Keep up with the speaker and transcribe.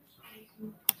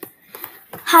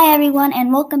Hi everyone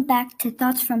and welcome back to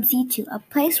Thoughts from C2, a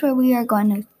place where we are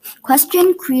going to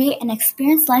question, create, and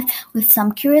experience life with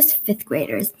some curious 5th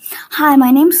graders. Hi,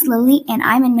 my name is Lily and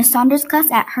I'm in Miss Saunders'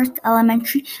 class at Hearst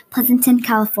Elementary, Pleasanton,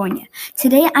 California.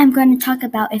 Today I'm going to talk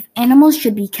about if animals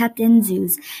should be kept in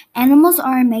zoos. Animals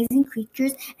are amazing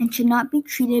creatures and should not be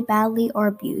treated badly or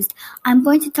abused. I'm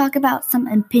going to talk about some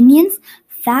opinions,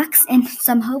 facts, and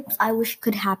some hopes I wish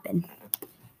could happen.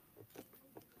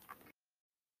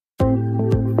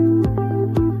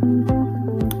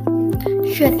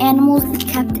 Should animals be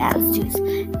kept at zoos?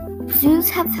 Zoos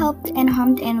have helped and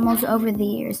harmed animals over the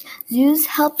years. Zoos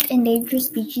helped endangered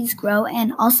species grow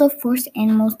and also forced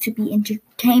animals to be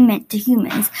entertainment to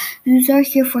humans. Zoos are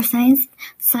here for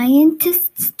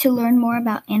scientists to learn more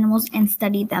about animals and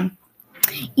study them.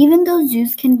 Even though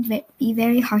zoos can be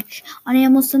very harsh on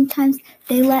animals, sometimes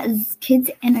they let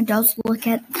kids and adults look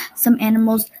at some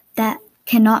animals that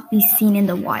cannot be seen in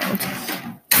the wild.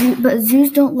 But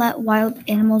zoos don't let wild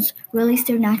animals release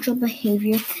their natural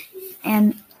behavior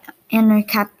and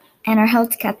are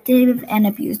held captive and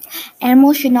abused.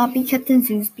 Animals should not be kept in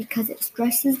zoos because it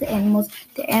stresses the animals.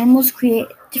 The animals create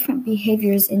different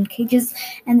behaviors in cages,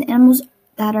 and the animals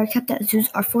that are kept at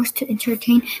zoos are forced to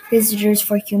entertain visitors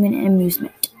for human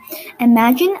amusement.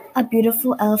 Imagine a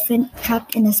beautiful elephant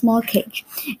trapped in a small cage,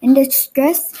 in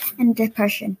distress and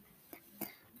depression.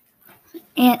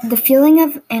 And the feeling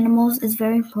of animals is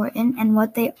very important, and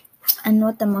what the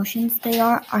emotions they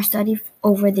are studied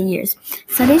over the years.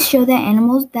 Studies show that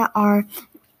animals that are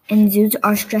in zoos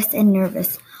are stressed and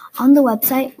nervous. On the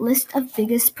website list of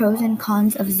biggest pros and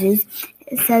cons of zoos,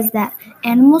 it says that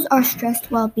animals are stressed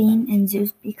while being in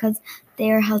zoos because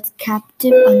they are held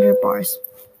captive under bars.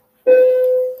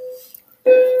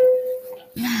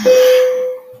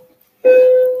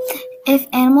 If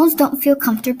animals don't feel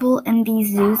comfortable in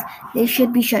these zoos, they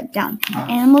should be shut down.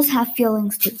 Animals have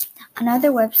feelings too.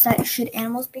 Another website, Should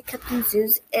Animals Be Kept in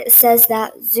Zoos? It says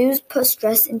that zoos put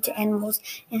stress into animals,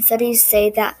 and studies say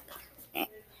that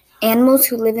animals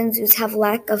who live in zoos have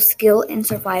lack of skill and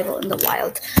survival in the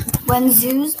wild. When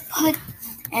zoos put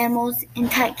animals in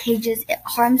tight cages, it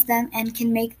harms them and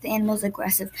can make the animals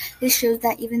aggressive. This shows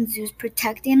that even zoos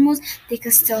protect animals, they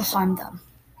could still harm them.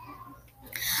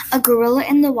 A gorilla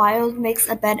in the wild makes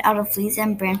a bed out of leaves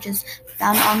and branches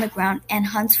found on the ground and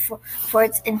hunts for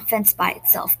its infants by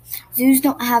itself. Zoos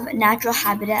don't have a natural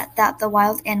habitat that the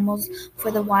wild animals for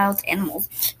the wild animals.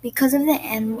 Because of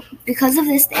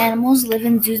this, the animals live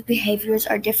in zoos behaviors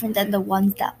are different than the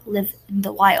ones that live in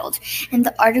the wild. In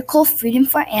the article Freedom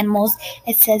for Animals,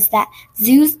 it says that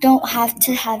zoos don't have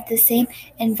the same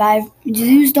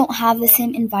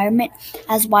environment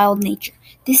as wild nature.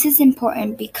 This is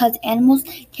important because animals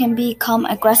can become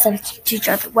aggressive to each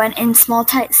other when in small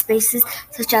tight spaces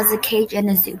such as a cage and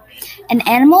a zoo. An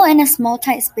animal in a small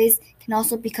tight space can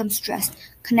also become stressed.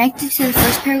 Connected to the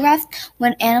first paragraph,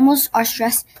 when animals are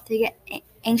stressed, they get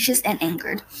anxious and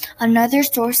angered. Another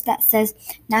source that says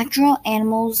natural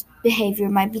animals' behavior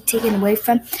might be taken away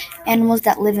from animals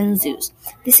that live in zoos.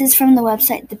 This is from the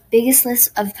website The Biggest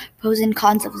List of Pros and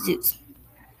Cons of Zoos.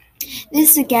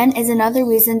 This again is another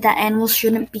reason that animals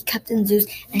shouldn't be kept in zoos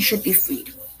and should be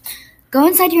freed. Go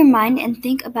inside your mind and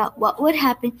think about what would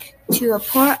happen to a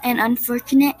poor and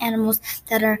unfortunate animals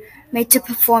that are made to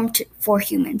perform for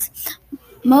humans.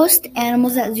 Most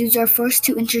animals at zoos are forced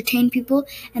to entertain people,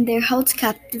 and they are held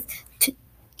captive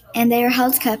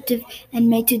and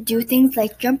made to do things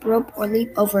like jump rope or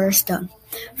leap over a stone.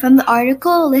 From the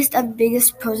article, a list of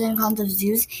biggest pros and cons of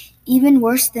zoos, even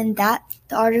worse than that,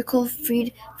 the article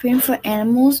Freedom for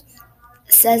Animals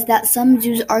says that some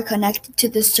zoos are connected to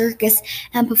the circus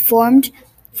and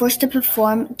forced to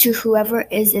perform to whoever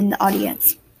is in the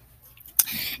audience.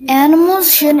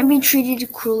 Animals shouldn't be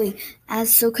treated cruelly,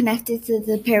 as so connected to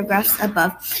the paragraphs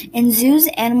above. In zoos,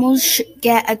 animals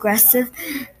get aggressive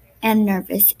and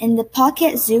nervous. In the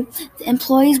Pocket Zoo, the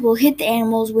employees will hit the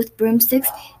animals with broomsticks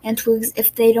and twigs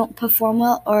if they don't perform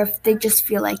well or if they just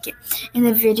feel like it. In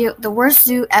the video, The Worst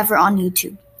Zoo Ever on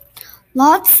YouTube.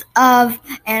 Lots of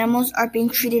animals are being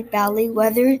treated badly,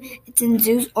 whether it's in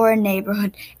zoos or a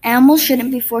neighborhood. Animals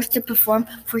shouldn't be forced to perform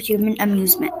for human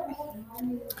amusement.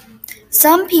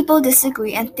 Some people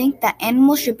disagree and think that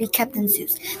animals should be kept in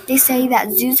zoos. They say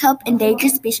that zoos help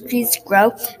endangered species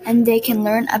grow and they can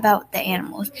learn about the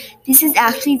animals. This is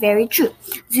actually very true.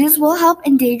 Zoos will help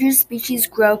endangered species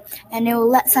grow and it will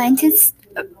let scientists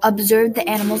observe the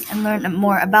animals and learn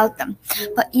more about them.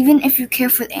 But even if you care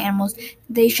for the animals,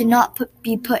 they should not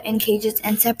be put in cages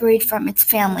and separated from its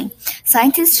family.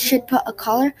 Scientists should put a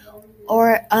collar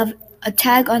or a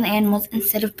tag on animals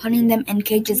instead of putting them in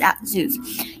cages at zoos.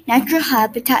 Natural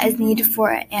habitat is needed for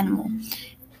an animal.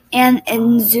 And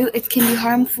in zoo, it can be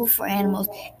harmful for animals.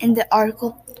 In the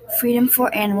article Freedom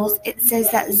for Animals, it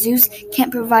says that zoos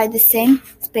can't provide the same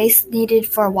space needed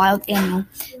for a wild animal.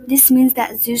 This means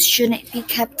that zoos shouldn't be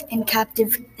kept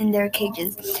captive in their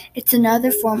cages. It's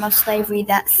another form of slavery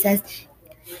that says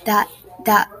that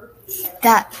that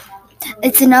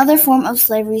it's another form of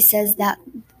slavery says that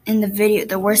in the video,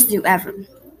 the worst zoo ever.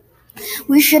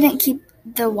 We shouldn't keep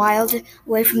the wild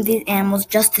away from these animals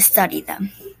just to study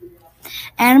them.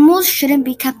 Animals shouldn't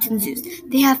be kept in zoos.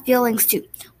 They have feelings too.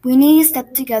 We need to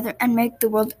step together and make the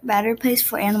world a better place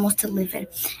for animals to live in.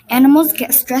 Animals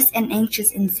get stressed and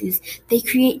anxious in zoos. They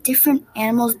create different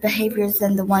animals' behaviors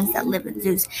than the ones that live in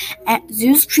zoos.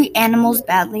 Zoos treat animals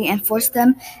badly and force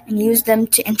them and use them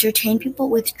to entertain people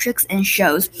with tricks and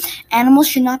shows. Animals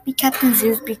should not be kept in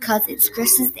zoos because it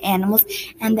stresses the animals,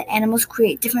 and the animals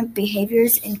create different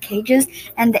behaviors in cages,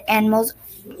 and the animals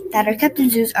that are kept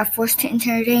in zoos are forced to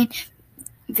entertain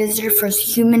visitors for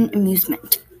human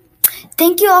amusement.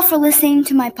 Thank you all for listening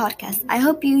to my podcast. I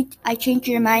hope I changed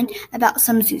your mind about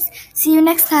some zoos. See you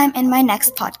next time in my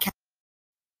next podcast.